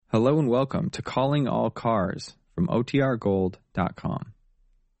Hello and welcome to Calling All Cars from OTRGold.com.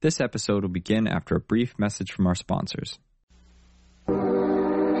 This episode will begin after a brief message from our sponsors.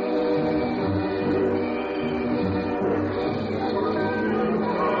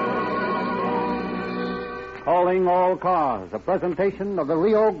 Calling All Cars, a presentation of the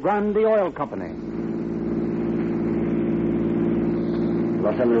Rio Grande Oil Company.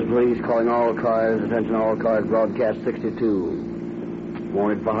 Los Angeles Police calling all cars. Attention all cars, broadcast 62.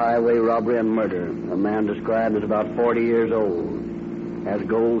 Wanted for highway robbery and murder. A man described as about 40 years old. Has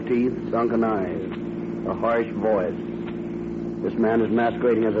gold teeth, sunken eyes, a harsh voice. This man is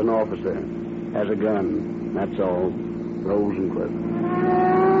masquerading as an officer. Has a gun. That's all. Rosencliff.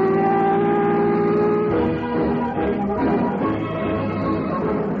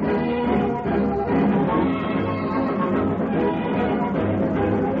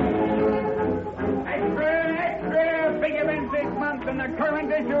 In the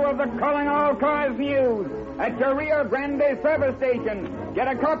current issue of the Calling All Cars News at your Rio Grande service station. Get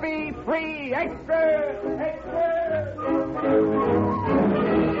a copy free. Extra! Extra!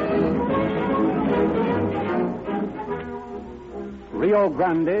 Rio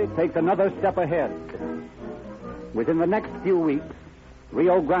Grande takes another step ahead. Within the next few weeks,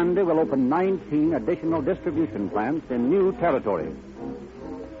 Rio Grande will open 19 additional distribution plants in new territory.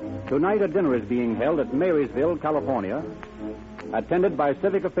 Tonight, a dinner is being held at Marysville, California, attended by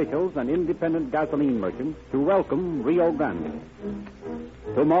civic officials and independent gasoline merchants to welcome Rio Grande.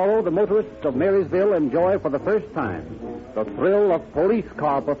 Tomorrow, the motorists of Marysville enjoy for the first time the thrill of police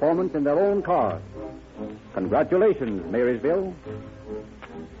car performance in their own cars. Congratulations, Marysville.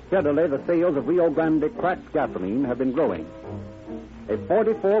 Steadily, the sales of Rio Grande cracked gasoline have been growing. A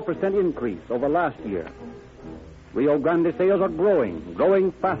 44% increase over last year. Rio Grande sales are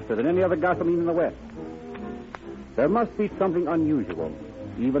growing faster than any other gasoline in the West. There must be something unusual,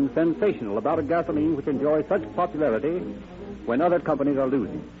 even sensational, about a gasoline which enjoys such popularity when other companies are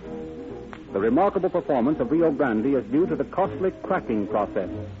losing. The remarkable performance of Rio Grande is due to the costly cracking process,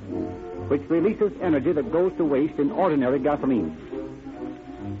 which releases energy that goes to waste in ordinary gasoline.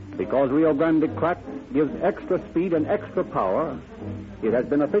 Because Rio Grande cracked gives extra speed and extra power, it has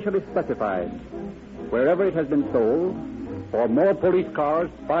been officially specified, wherever it has been sold, for more police cars,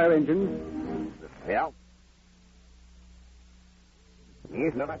 fire engines,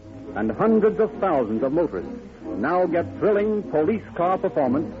 and hundreds of thousands of motorists now get thrilling police car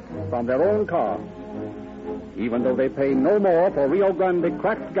performance from their own cars, even though they pay no more for Rio Grande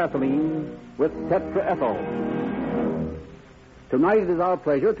cracked gasoline with tetraethyl. Tonight it is our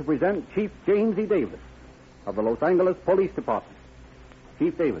pleasure to present Chief James E. Davis of the Los Angeles Police Department.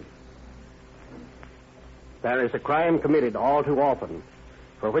 Chief Davis. There is a crime committed all too often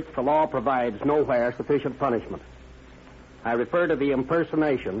for which the law provides nowhere sufficient punishment. I refer to the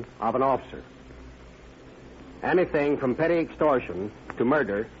impersonation of an officer. Anything from petty extortion to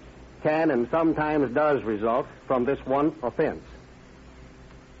murder can and sometimes does result from this one offense.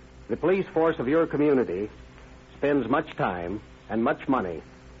 The police force of your community spends much time and much money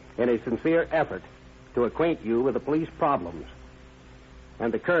in a sincere effort to acquaint you with the police problems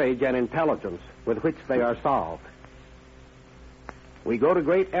and the courage and intelligence with which they are solved. We go to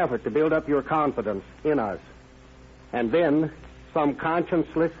great effort to build up your confidence in us. And then some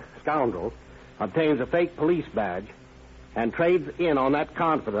conscienceless scoundrel obtains a fake police badge and trades in on that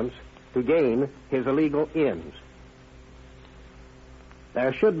confidence to gain his illegal ends.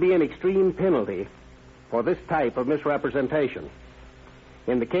 There should be an extreme penalty for this type of misrepresentation.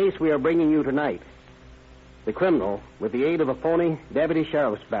 In the case we are bringing you tonight, the criminal, with the aid of a phony deputy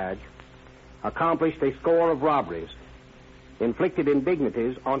sheriff's badge, accomplished a score of robberies, inflicted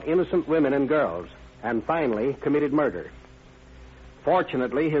indignities on innocent women and girls, and finally committed murder.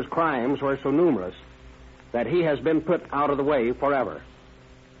 Fortunately, his crimes were so numerous that he has been put out of the way forever.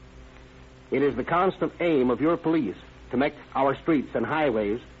 It is the constant aim of your police to make our streets and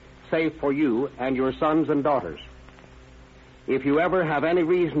highways safe for you and your sons and daughters. If you ever have any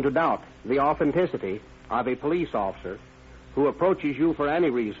reason to doubt the authenticity of a police officer who approaches you for any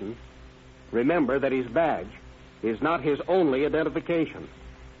reason, remember that his badge is not his only identification.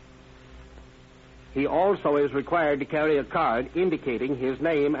 He also is required to carry a card indicating his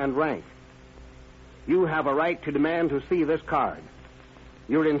name and rank. You have a right to demand to see this card.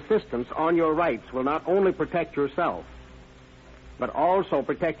 Your insistence on your rights will not only protect yourself, but also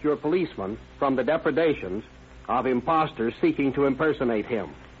protect your policeman from the depredations of imposters seeking to impersonate him.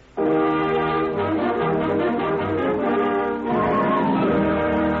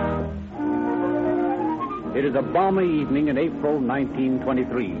 It is a balmy evening in April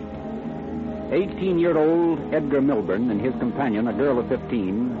 1923. 18-year-old Edgar Milburn and his companion, a girl of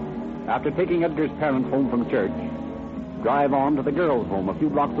 15, after taking Edgar's parents home from church, drive on to the girls' home a few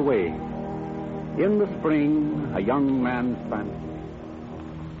blocks away. In the spring, a young man's fancy.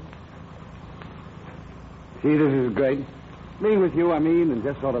 Gee, this is great. Being with you, and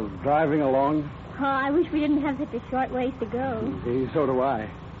just sort of driving along. Oh, I wish we didn't have such a short ways to go. Gee, so do I.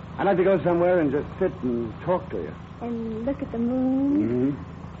 I'd like to go somewhere and just sit and talk to you. And look at the moon.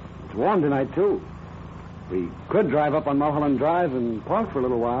 Mm-hmm. It's warm tonight, too. We could drive up on Mulholland Drive and park for a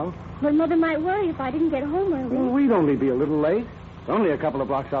little while. But Mother might worry if I didn't get home early. Well, we'd only be a little late. It's only a couple of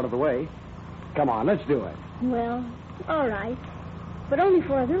blocks out of the way. Come on, let's do it. Well, all right. But only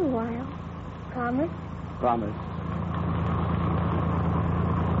for a little while. Promise? Promise.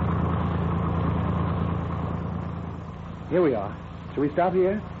 Here we are. Shall we stop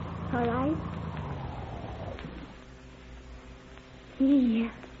here? All right. Gee,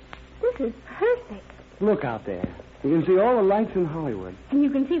 this is perfect. Look out there. You can see all the lights in Hollywood. And you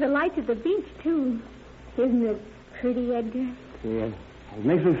can see the lights at the beach, too. Isn't it pretty, Edgar? Yeah. It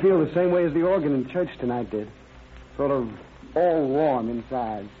makes me feel the same way as the organ in church tonight did. Sort of all warm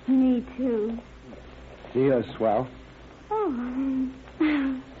inside. Me, too. Gee, you're swell. Oh.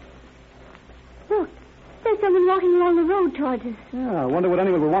 Look, there's someone walking along the road towards us. Yeah, I wonder what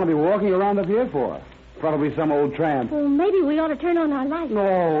anyone would want to be walking around up here for. Probably some old tramp. Well, maybe we ought to turn on our lights.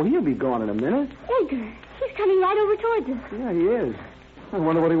 No, he'll be gone in a minute. Edgar, he's coming right over towards us. Yeah, he is. I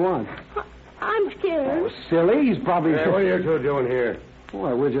wonder what he wants. I'm scared. Oh, silly. He's probably... Hey, what are you two doing here?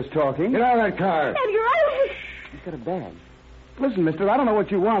 Boy, we're just talking. Get out of that car. Edgar, I... He's got a bag. Listen, mister, I don't know what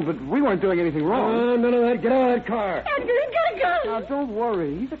you want, but we weren't doing anything wrong. None of that. Get out of that car. Edgar, he's got a gun. Now, don't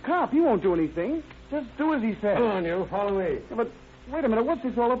worry. He's a cop. He won't do anything. Just do as he says. Come on, you. Follow me. Yeah, but wait a minute. What's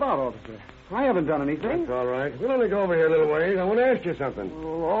this all about, officer? I haven't done anything. That's all right. We'll only go over here a little ways. I want to ask you something.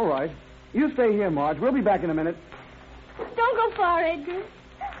 Oh, all right. You stay here, Marge. We'll be back in a minute. Don't go far, Edgar.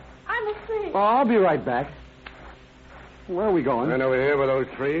 I'm afraid. Oh, I'll be right back. Where are we going? Right over here by those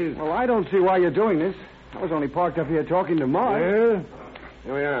trees. Well, I don't see why you're doing this. I was only parked up here talking to Marge. Yeah?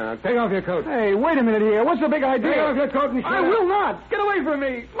 Here we are. Now, take off your coat. Hey, wait a minute here. What's the big idea? Take off your coat and shut I up. will not. Get away from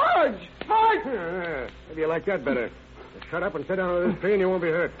me. Marge! Marge! Maybe you like that better. Just shut up and sit down on this tree and you won't be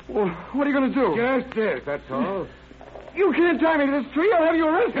hurt. Well, what are you going to do? Just this, that's all. You can't tie me to this tree. I'll have you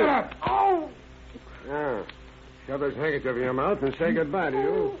arrested. Shut up. Oh! Now, shove this handkerchief in your mouth and say goodbye to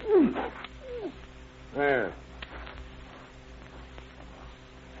you. There.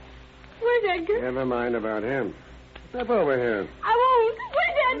 Where's Edgar? Never mind about him. Step over here. I won't.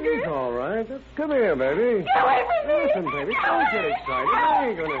 Where's It's Edgar? all right. Come here, baby. Get away from me. Listen, baby, don't get excited. I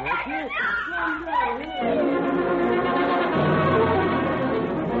ain't going to hurt you.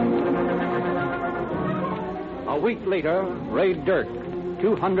 A week later, Ray Dirk,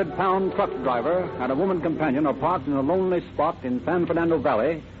 200-pound truck driver, and a woman companion are parked in a lonely spot in San Fernando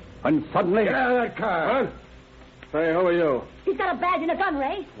Valley when suddenly... Get out of that car. What? Say, who are you? He's got a badge and a gun,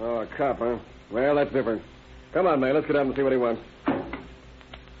 Ray. Oh, a cop, huh? Well, that's different. Come on, May. Let's get up and see what he wants.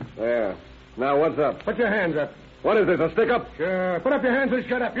 There. Now, what's up? Put your hands up. What is this, a stick-up? Sure. Put up your hands and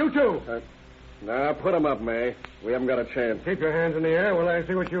shut up. You too. Now, put them up, May. We haven't got a chance. Keep your hands in the air. We'll let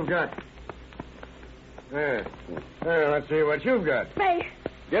see what you've got. There. There, let's see what you've got. Ray.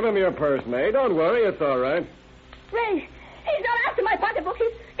 Give him your purse, May. Don't worry. It's all right. Ray. He's not after my pocketbook.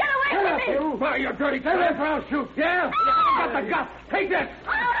 He's... Get away from me. You. Why, you dirty... Say that or I'll shoot. Yeah? Oh. You got the guts. Take this.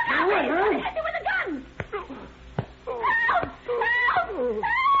 Oh, You will, huh? hit me with a gun. Help! Help!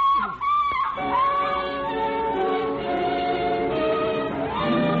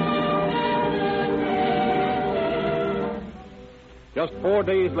 Just 4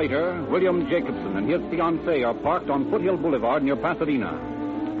 days later, William Jacobson and his fiancée are parked on Foothill Boulevard near Pasadena,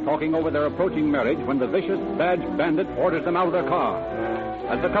 talking over their approaching marriage when the vicious badge bandit orders them out of their car.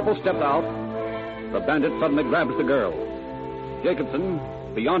 As the couple steps out, the bandit suddenly grabs the girl. Jacobson,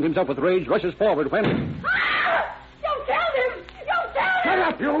 beyond himself with rage, rushes forward when... Ah! Don't tell him! Don't tell him! Shut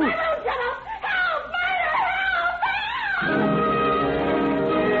up, you! I don't shut up! Help! Murder! Help!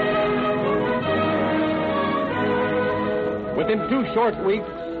 Within 2 short weeks,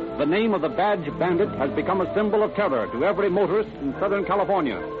 the name of the badge bandit has become a symbol of terror to every motorist in Southern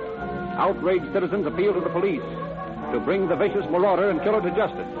California. Outraged citizens appeal to the police to bring the vicious marauder and killer to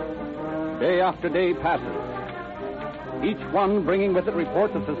justice. Day after day passes, each one bringing with it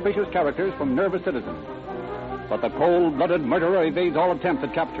reports of suspicious characters from nervous citizens. But the cold-blooded murderer evades all attempts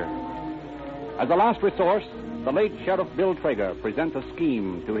at capture. As a last resource, the late Sheriff Bill Traeger presents a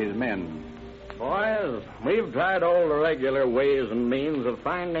scheme to his men. Boys, we've tried all the regular ways and means of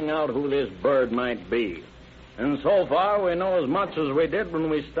finding out who this bird might be. And so far, we know as much as we did when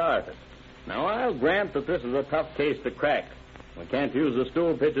we started. Now, I'll grant that this is a tough case to crack. We can't use the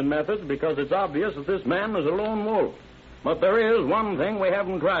stool-pigeon method because it's obvious that this man is a lone wolf. But there is one thing we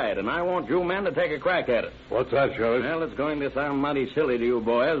haven't tried, and I want you men to take a crack at it. What's that, Sheriff? Well, it's going to sound mighty silly to you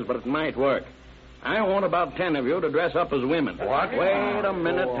boys, but it might work. I want about 10 of you to dress up as women. What? Wait a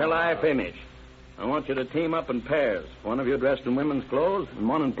minute till I finish. I want you to team up in pairs. One of you dressed in women's clothes and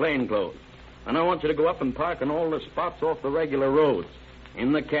one in plain clothes. And I want you to go up and park in all the spots off the regular roads.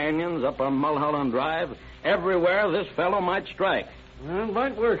 In the canyons, up on Mulholland Drive, everywhere this fellow might strike. Well, it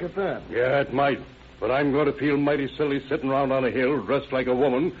might work at that. Yeah, it might. But I'm going to feel mighty silly sitting around on a hill dressed like a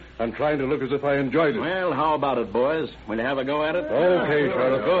woman and trying to look as if I enjoyed it. Well, how about it, boys? Will you have a go at it? Okay,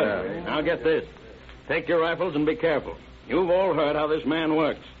 Sheriff. Good. Now get this. Take your rifles and be careful. You've all heard how this man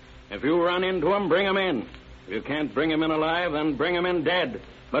works. If you run into him, bring him in. If you can't bring him in alive, then bring him in dead.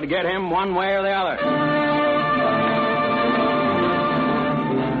 But get him one way or the other.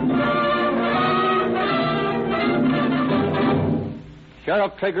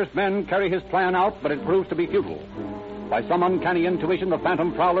 Sheriff Traeger's men carry his plan out, but it proves to be futile. By some uncanny intuition, the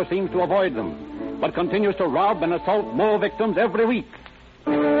phantom prowler seems to avoid them, but continues to rob and assault more victims every week.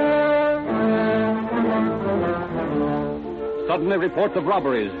 Suddenly, reports of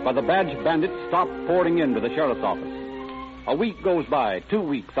robberies by the badged bandits stop pouring into the sheriff's office. A week goes by, 2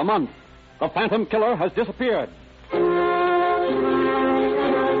 weeks, a month. The phantom killer has disappeared.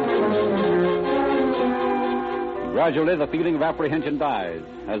 Gradually, the feeling of apprehension dies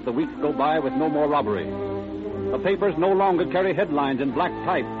as the weeks go by with no more robbery. The papers no longer carry headlines in black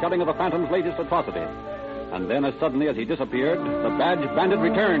type telling of the phantom's latest atrocity. And then, as suddenly as he disappeared, the badged bandit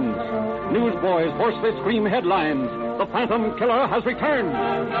returns. Newsboys hoarsely scream headlines. The phantom killer has returned.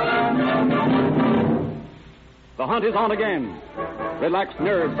 The hunt is on again. Relaxed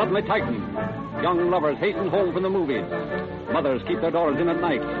nerves suddenly tighten. Young lovers hasten home from the movies. Mothers keep their daughters in at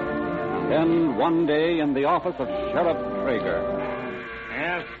night. And then, one day, in the office of Sheriff Traeger.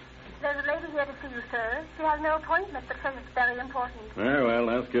 Yes? There's a lady here to see you, sir. She has no appointment, but says it's very important. Very well,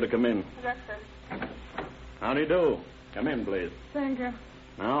 I'll ask you to come in. Yes, sir. How do you do? Come in, please. Thank you.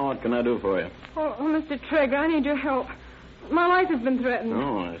 Now, what can I do for you? Oh, Mr. Traeger, I need your help. My life has been threatened.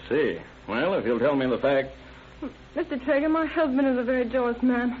 Oh, I see. Well, if you'll tell me the facts. Mr. Traeger, my husband is a very jealous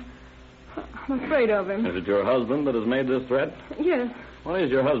man. I'm afraid of him. Is it your husband that has made this threat? Yes. What is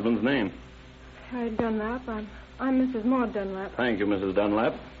your husband's name? Harry Dunlap. I'm Mrs. Maud Dunlap. Thank you, Mrs.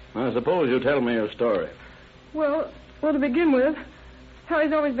 Dunlap. Now, suppose you tell me your story. Well, to begin with,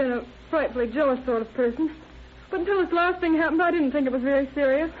 Harry's always been a frightfully jealous sort of person. But until this last thing happened, I didn't think it was very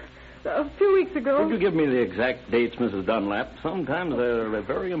serious. A few weeks ago... Could you give me the exact dates, Mrs. Dunlap? Sometimes they're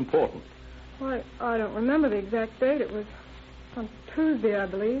very important. Why, I don't remember the exact date. It was on Tuesday, I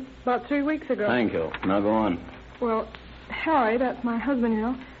believe, about 3 weeks ago. Thank you. Now go on. Well, Harry, that's my husband, you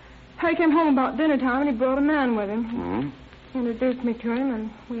know. Harry came home about dinner time, and he brought a man with him. Hmm? He introduced me to him,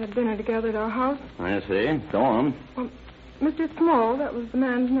 and we had dinner together at our house. I see. Go on. Well, Mr. Small, that was the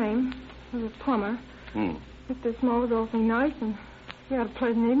man's name. He was a plumber. Hmm. Mr. Small was awfully nice, and we had a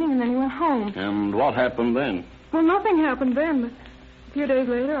pleasant evening, and then he went home. And what happened then? Well, nothing happened then, but a few days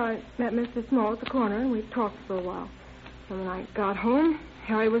later, I met Mr. Small at the corner, and we talked for a while. And when I got home,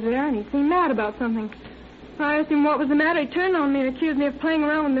 Harry was there, and he seemed mad about something. I asked him what was the matter. He turned on me and accused me of playing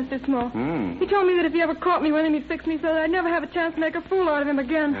around with Mr. Small. Hmm. He told me that if he ever caught me with him, he'd fix me so that I'd never have a chance to make a fool out of him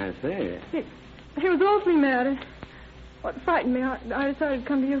again. I see. He was awfully mad. And what frightened me, I decided to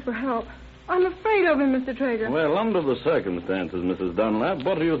come to you for help. I'm afraid of him, Mr. Traeger. Well, under the circumstances, Mrs. Dunlap,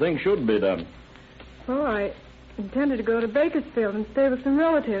 what do you think should be done? Well, I intended to go to Bakersfield and stay with some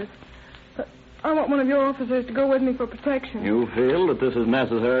relatives. But I want one of your officers to go with me for protection. You feel that this is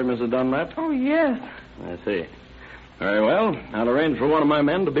necessary, Mrs. Dunlap? Oh, yes. I see. Very well. I'll arrange for one of my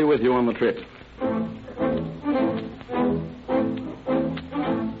men to be with you on the trip.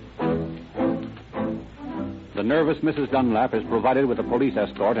 The nervous Mrs. Dunlap is provided with a police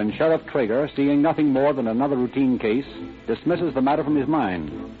escort, and Sheriff Traeger, seeing nothing more than another routine case, dismisses the matter from his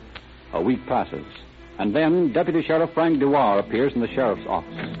mind. A week passes, and then Deputy Sheriff Frank Dewar appears in the sheriff's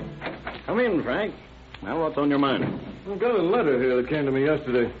office. Come in, Frank. Well, what's on your mind? I've got a letter here that came to me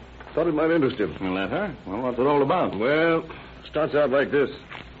yesterday. Thought it might interest you. A letter? Well, what's it all about? Well, it starts out like this.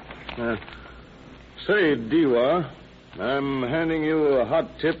 Say, Dewar, I'm handing you a hot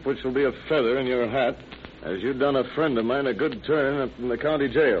tip which will be a feather in your hat, as you've done a friend of mine a good turn in the county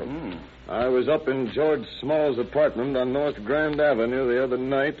jail. I was up in George Small's apartment on North Grand Avenue the other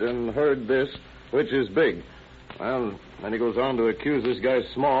night and heard this, which is big. Well, then he goes on to accuse this guy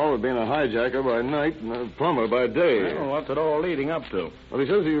Small of being a hijacker by night and a plumber by day. Well, what's it all leading up to? Well, he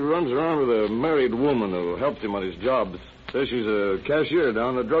says he runs around with a married woman who helped him on his jobs. Says she's a cashier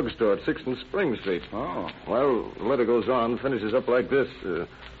down the drugstore at 6th and Spring Street. Oh. Well, the letter goes on, finishes up like this.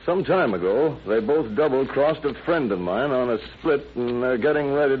 Some time ago, they both double-crossed a friend of mine on a split, and they're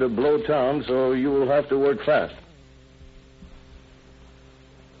getting ready to blow town, so you will have to work fast.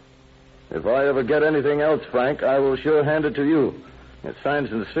 If I ever get anything else, Frank, I will sure hand it to you. It's signed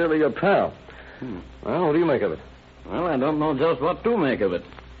sincerely, your pal. Well, what do you make of it? Well, I don't know just what to make of it.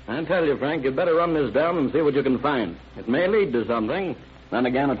 I tell you, Frank, you better run this down and see what you can find. It may lead to something. Then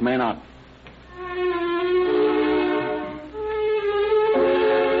again, it may not.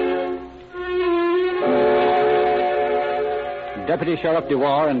 Deputy Sheriff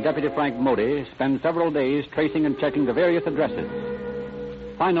Dewar and Deputy Frank Modi spend several days tracing and checking the various addresses.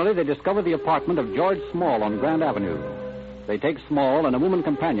 Finally, they discover the apartment of George Small on Grand Avenue. They take Small and a woman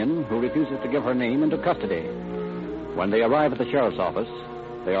companion who refuses to give her name into custody. When they arrive at the sheriff's office,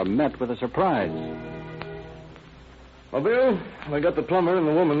 they are met with a surprise. Well, Bill, I got the plumber and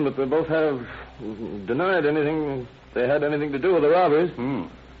the woman, but they both have denied they had anything to do with the robberies.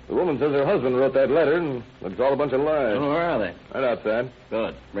 The woman says her husband wrote that letter, and it's all a bunch of lies. Well, where are they? Right outside.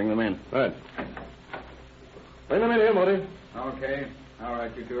 Good. Bring them in. Right. Bring them in here, Modi. Okay. All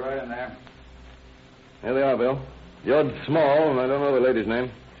right, you two right in there. Here they are, Bill. George Small, and I don't know the lady's name.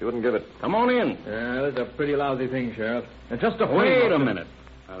 She wouldn't give it. Come on in. Yeah, that's a pretty lousy thing, Sheriff. And just a Wait a minute.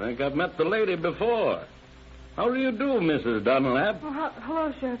 I think I've met the lady before. How do you do, Mrs. Dunlap? Oh,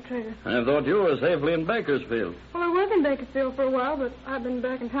 hello, Sheriff Trader. I thought you were safely in Bakersfield. Well, I was in Bakersfield for a while, but I've been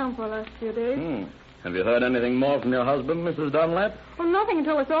back in town for the last few days. Have you heard anything more from your husband, Mrs. Dunlap? Well, nothing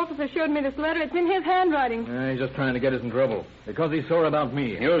until this officer showed me this letter. It's in his handwriting. He's just trying to get us in trouble. Because he's sore about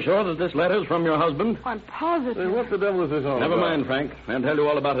me. You're sure that this letter's from your husband? I'm positive. Hey, what the devil is this all Never about? mind, Frank. I'll tell you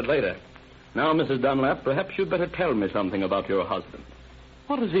all about it later. Now, Mrs. Dunlap, perhaps you'd better tell me something about your husband.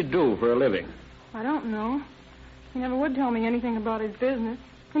 What does he do for a living? I don't know. He never would tell me anything about his business.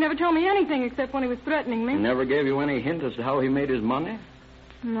 He never told me anything except when he was threatening me. He never gave you any hint as to how he made his money?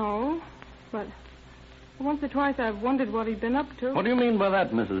 No, but once or twice I've wondered what he'd been up to. What do you mean by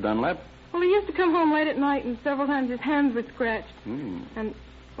that, Mrs. Dunlap? Well, he used to come home late at night, and several times his hands were scratched. And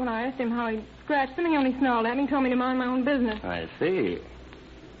when I asked him how he scratched them, he only snarled at me and told me to mind my own business. I see.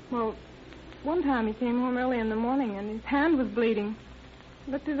 Well, one time he came home early in the morning, and his hand was bleeding.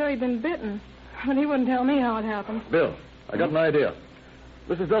 It looked as though he'd been bitten. But he wouldn't tell me how it happened. Bill, I got an idea.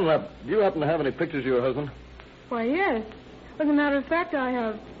 Mrs. Dunlap, do you happen to have any pictures of your husband? Why, yes. As a matter of fact, I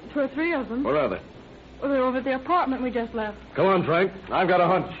have 2 or 3 of them. Where are they? Well, they're over at the apartment we just left. Come on, Frank. I've got a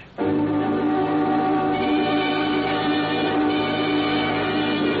hunch.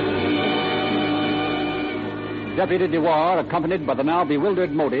 Deputy Dewar, accompanied by the now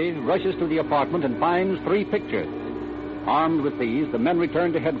bewildered Modi, rushes to the apartment and finds 3 pictures. Armed with these, the men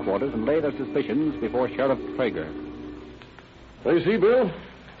return to headquarters and lay their suspicions before Sheriff Traeger. Well, you see, Bill,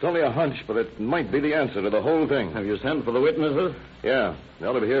 it's only a hunch, but it might be the answer to the whole thing. Have you sent for the witnesses? Yeah, they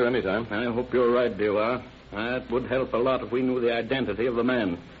ought to be here any time. I hope you're right, Dewar. That would help a lot if we knew the identity of the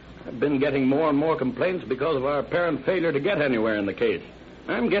man. I've been getting more and more complaints because of our apparent failure to get anywhere in the case.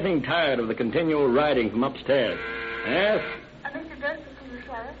 I'm getting tired of the continual riding from upstairs. Yes? Mr. Dirk is from the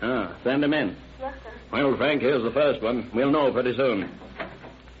sheriff. Send him in. Yes, sir. Well, Frank, here's the first one. We'll know pretty soon.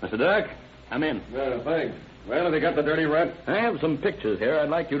 Mr. Dirk, come in. Yeah, thanks. Well, have you got the dirty rat? I have some pictures here I'd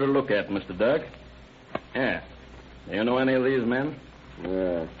like you to look at, Mr. Dirk. Yeah. Do you know any of these men?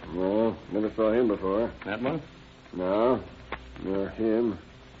 Yeah, no, never saw him before. That one? No, nor him.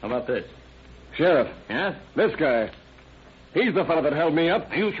 How about this? Sheriff, Yeah? this guy. He's the fellow that held me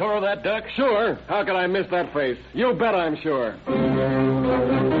up. Are you sure of that, Dirk? Sure. How could I miss that face? You bet I'm sure.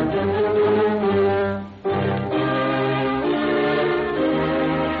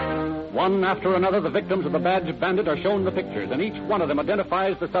 One after another, the victims of the badge bandit are shown the pictures, and each one of them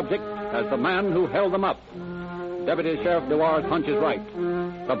identifies the subject as the man who held them up. Deputy Sheriff Dewar's hunch is right.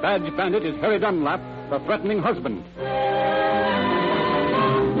 The badge bandit is Harry Dunlap, the threatening husband.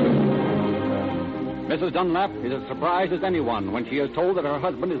 Mrs. Dunlap is as surprised as anyone when she is told that her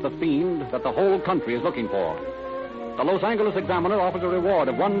husband is the fiend that the whole country is looking for. The Los Angeles Examiner offers a reward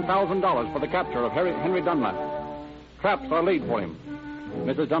of $1,000 for the capture of Henry Dunlap. Traps are laid for him.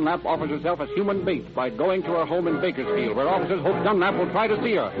 Mrs. Dunlap offers herself as human bait by going to her home in Bakersfield, where officers hope Dunlap will try to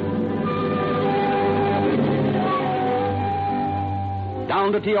see her.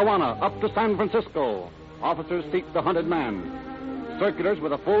 Down to Tijuana, up to San Francisco. Officers seek the hunted man. Circulars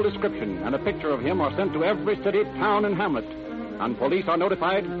with a full description and a picture of him are sent to every city, town, and hamlet. And police are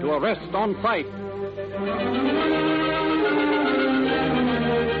notified to arrest on sight.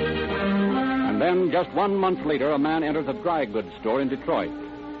 And then, just 1 month later, a man enters a dry goods store in Detroit.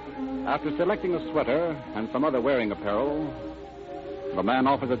 After selecting a sweater and some other wearing apparel, the man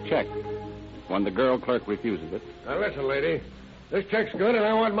offers a check. When the girl clerk refuses it, Now, listen, lady. This check's good, and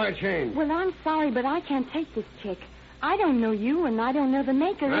I want my change. Well, I'm sorry, but I can't take this check. I don't know you, and I don't know the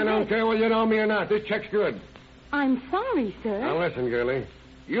maker of it. I don't care whether you know me or not. This check's good. I'm sorry, sir. Now, listen, girlie.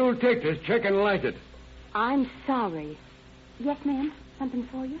 You'll take this check and like it. I'm sorry. Yes, ma'am? Something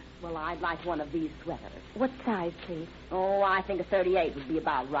for you? Well, I'd like one of these sweaters. What size, please? Oh, I think a 38 would be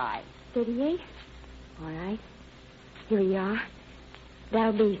about right. 38? All right. Here you are.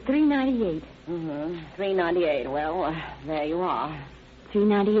 That'll be $3.98. Mm-hmm. $3.98. Well, there you are.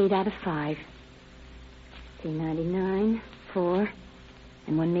 $3.98 out of 5. $3.99, 4,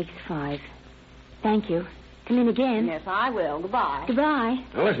 and 1 makes 5. Thank you. Come in again. Yes, I will. Goodbye. Goodbye.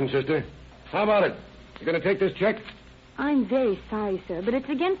 Now, listen, sister. How about it? You going to take this check? I'm very sorry, sir, but it's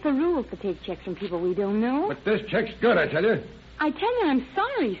against the rules to take checks from people we don't know. But this check's good, I tell you. I tell you, I'm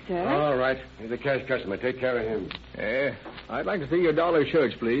sorry, sir. All right. He's a cash customer. Take care of him. I'd like to see your dollar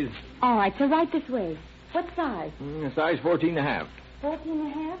shirts, please. All right, so right this way. What size? Size 14.5.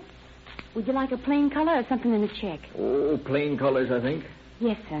 14.5? Would you like a plain color or something in the check? Oh, plain colors, I think.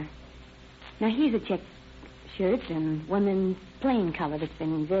 Yes, sir. Now, here's a check shirt and one in plain color that's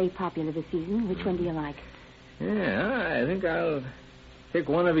been very popular this season. Which one do you like? Yeah, I think I'll take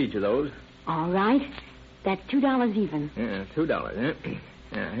one of each of those. All right. That's $2 even. Yeah, $2, eh?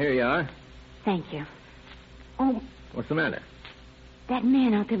 Yeah, here you are. Thank you. Oh, What's the matter? that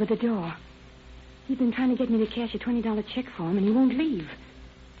man out there by the door. He's been trying to get me to cash a $20 check for him, and he won't leave.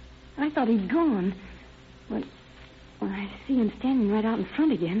 I thought he'd gone. But when I see him standing right out in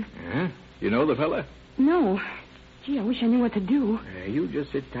front again. Yeah? You know the fella? No. Gee, I wish I knew what to do. You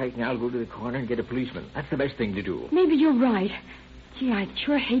just sit tight and I'll go to the corner and get a policeman. That's the best thing to do. Maybe you're right. Gee, I'd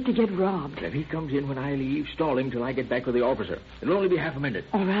sure hate to get robbed. If he comes in when I leave, stall him till I get back with the officer. It'll only be half a minute.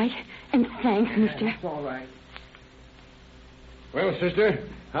 All right. And thanks, mister. That's all right. Well, sister,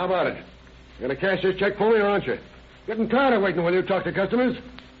 how about it? You going to cash this check for me, or aren't you? Getting tired of waiting while you talk to customers.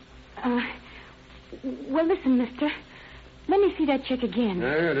 Well, listen, mister. Let me see that check again.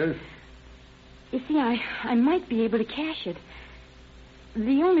 There it is. You see, I might be able to cash it.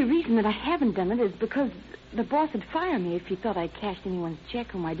 The only reason that I haven't done it is because the boss would fire me if he thought I cashed anyone's check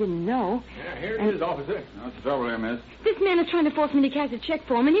whom I didn't know. Yeah, here it is, officer. What's the trouble here, miss? This man is trying to force me to cash a check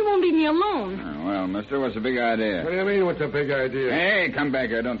for him, and he won't leave me alone. Well, mister, what's the big idea? What do you mean, what's the big idea? Hey, come back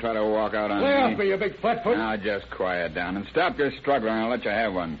here. Don't try to walk out on Lay me. off me, you big flatfoot. Now, just quiet down and stop your struggling. I'll let you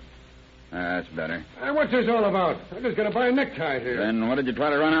have one. That's better. What's this all about? I'm just going to buy a necktie here. Then what did you try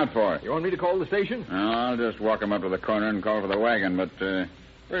to run out for? You want me to call the station? No, I'll just walk him up to the corner and call for the wagon. But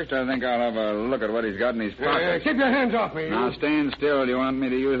first, I think I'll have a look at what he's got in his pocket. Keep your hands off me. Now, stand still. Do you want me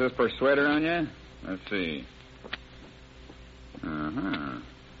to use this persuader on you? Let's see. Uh-huh.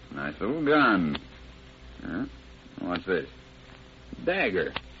 Nice little gun. What's this?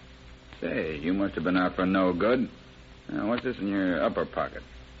 Dagger. Say, you must have been out for no good. Now, what's this in your upper pocket?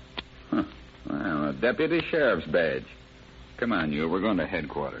 Huh. Well, a deputy sheriff's badge. Come on, you. We're going to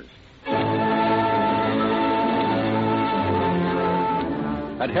headquarters.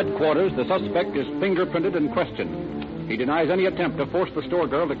 At headquarters, the suspect is fingerprinted and questioned. He denies any attempt to force the store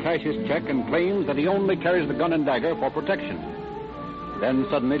girl to cash his check and claims that he only carries the gun and dagger for protection. Then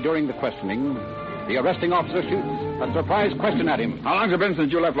suddenly, during the questioning, the arresting officer shoots a surprise question at him. How long's it been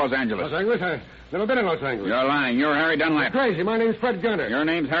since you left Los Angeles? Los Angeles? I've never been in Los Angeles. You're lying. You're Harry Dunlap. You're crazy. My name's Fred Gunter. Your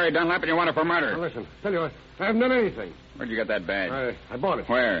name's Harry Dunlap, and you want it for murder. Now, listen, tell you what, I haven't done anything. Where'd you get that badge? I bought it.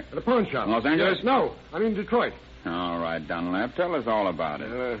 Where? At a pawn shop. Los Angeles? Yes, no, I'm in Detroit. All right, Dunlap. Tell us all about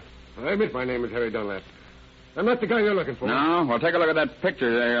it. I admit my name is Harry Dunlap. I'm not the guy you're looking for. No? Well, take a look at that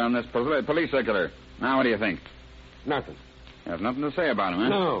picture there on this police circular. Now, what do you think? Nothing. You have nothing to say about him, huh?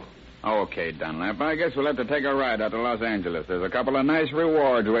 No. Okay, Dunlap. I guess we'll have to take a ride out to Los Angeles. There's a couple of nice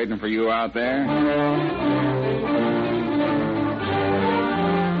rewards waiting for you out there.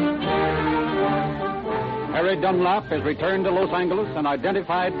 Harry Dunlap is returned to Los Angeles and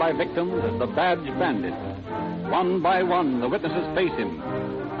identified by victims as the Badge Bandit. One by one, the witnesses face him,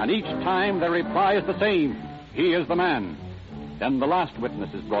 and each time their reply is the same. He is the man. Then the last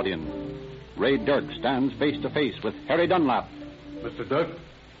witness is brought in. Ray Dirk stands face to face with Harry Dunlap. Mr. Dirk,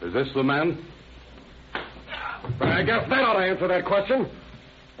 is this the man? I guess that ought to answer that question.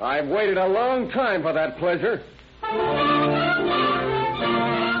 I've waited a long time for that pleasure.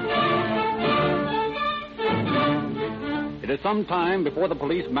 It is some time before the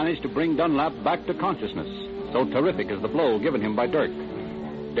police manage to bring Dunlap back to consciousness. So terrific is the blow given him by Dirk.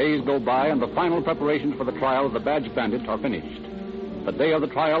 Days go by, and the final preparations for the trial of the Badge Bandit are finished. The day of the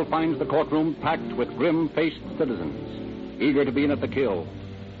trial finds the courtroom packed with grim-faced citizens, eager to be in at the kill.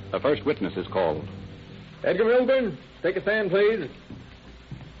 The first witness is called. Edgar Milburn, take a stand, please.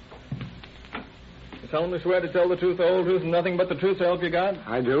 You solemnly swear to tell the truth, the whole truth, and nothing but the truth, so help you God?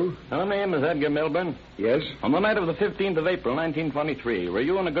 I do. Your name is Edgar Milburn. Yes. On the night of the 15th of April, 1923, were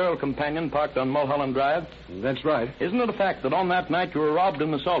you and a girl companion parked on Mulholland Drive? That's right. Isn't it a fact that on that night you were robbed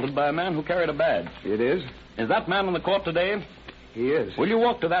and assaulted by a man who carried a badge? It is. Is that man in the court today? He is. Will you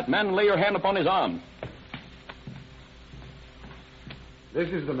walk to that man and lay your hand upon his arm? This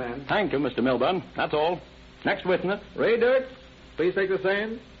is the man. Thank you, Mr. Milburn. That's all. Next witness. Ray Dirk, please take the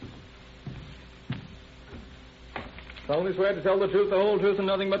stand. Solemnly swear to tell the truth, the whole truth, and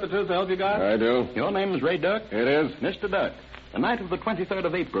nothing but the truth, so help you God? I do. Your name is Ray Dirk? It is. Mr. Dirk, the night of the 23rd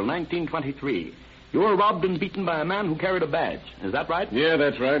of April, 1923, you were robbed and beaten by a man who carried a badge. Is that right? Yeah,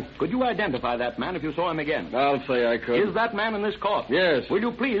 that's right. Could you identify that man if you saw him again? I'll say I could. Is that man in this court? Yes. Will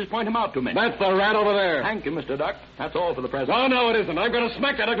you please point him out to me? That's the rat over there. Thank you, Mr. Dirk. That's all for the present. Oh, no, it isn't. I'm going to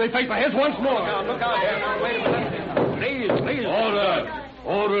smack that ugly face of his once more. Look out here. Now, wait a minute. Please. Order.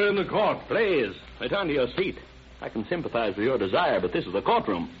 Order in the court. Please, return to your seat. I can sympathize with your desire, but this is the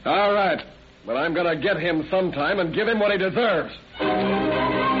courtroom. All right. But I'm going to get him sometime and give him what he deserves.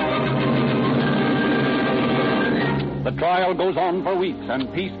 The trial goes on for weeks,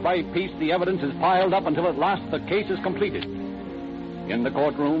 and piece by piece the evidence is piled up until at last the case is completed. In the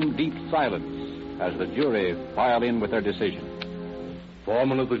courtroom, deep silence as the jury file in with their decision.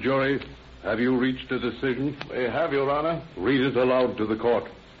 Foreman of the jury, have you reached a decision? We have, Your Honor. Read it aloud to the court.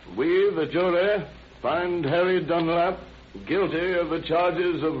 We, the jury, find Harry Dunlap guilty of the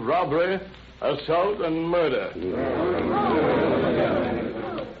charges of robbery, assault, and murder.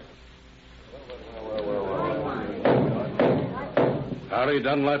 Harry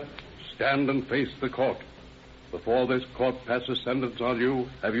Dunlap, stand and face the court. Before this court passes sentence on you,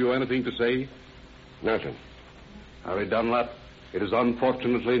 have you anything to say? Nothing. Harry Dunlap, it is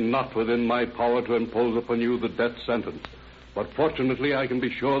unfortunately not within my power to impose upon you the death sentence. But fortunately, I can be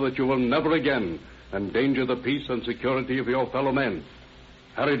sure that you will never again endanger the peace and security of your fellow men.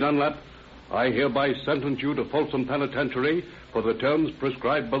 Harry Dunlap, I hereby sentence you to Folsom Penitentiary for the terms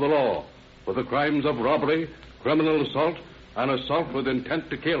prescribed by the law, for the crimes of robbery, criminal assault, and assault with intent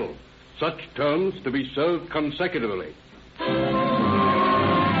to kill. Such terms to be served consecutively.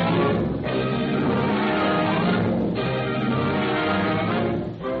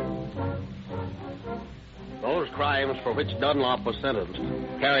 Those crimes for which Dunlop was sentenced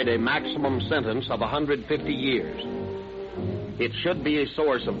carried a maximum sentence of 150 years. It should be a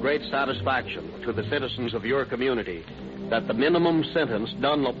source of great satisfaction to the citizens of your community that the minimum sentence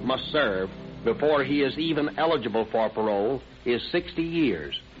Dunlop must serve before he is even eligible for parole is 60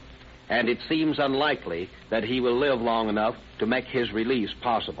 years, and it seems unlikely that he will live long enough to make his release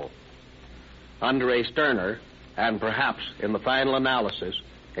possible. Under a sterner, and perhaps in the final analysis,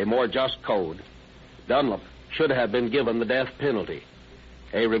 a more just code, Dunlop should have been given the death penalty,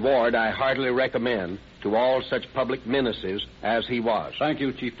 a reward I heartily recommend to all such public menaces as he was. Thank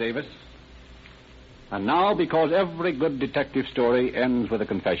you, Chief Davis. And now, because every good detective story ends with a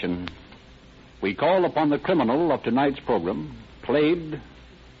confession, we call upon the criminal of tonight's program, played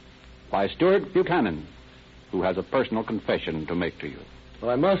by Stuart Buchanan, who has a personal confession to make to you. Well,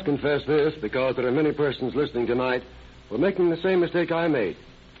 I must confess this because there are many persons listening tonight who are making the same mistake I made.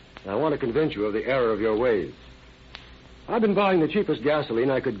 And I want to convince you of the error of your ways. I've been buying the cheapest gasoline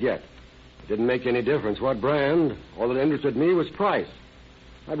I could get. It didn't make any difference what brand. All that interested me was price.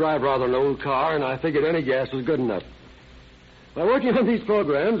 I drive rather an old car, and I figured any gas was good enough. By working on these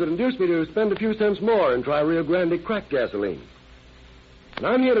programs, it induced me to spend a few cents more and try Rio Grande cracked gasoline. And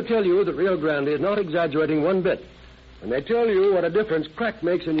I'm here to tell you that Rio Grande is not exaggerating one bit when they tell you what a difference crack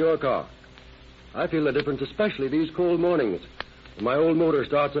makes in your car. I feel the difference especially these cold mornings when my old motor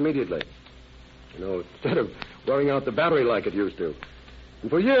starts immediately. You know, instead of wearing out the battery like it used to. And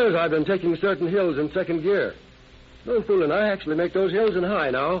for years I've been taking certain hills in second gear. No fooling, I actually make those hills in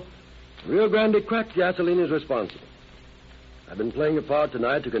high now. Rio Grande cracked gasoline is responsible. I've been playing a part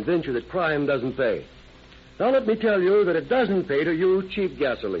tonight to convince you that crime doesn't pay. Now let me tell you that it doesn't pay to use cheap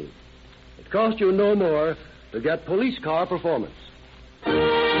gasoline. It costs you no more to get police car performance.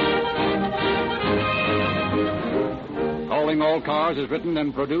 Calling All Cars is written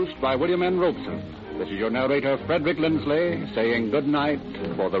and produced by William N. Robeson. This is your narrator, Frederick Lindsley, saying good night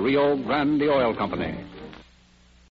for the Rio Grande Oil Company.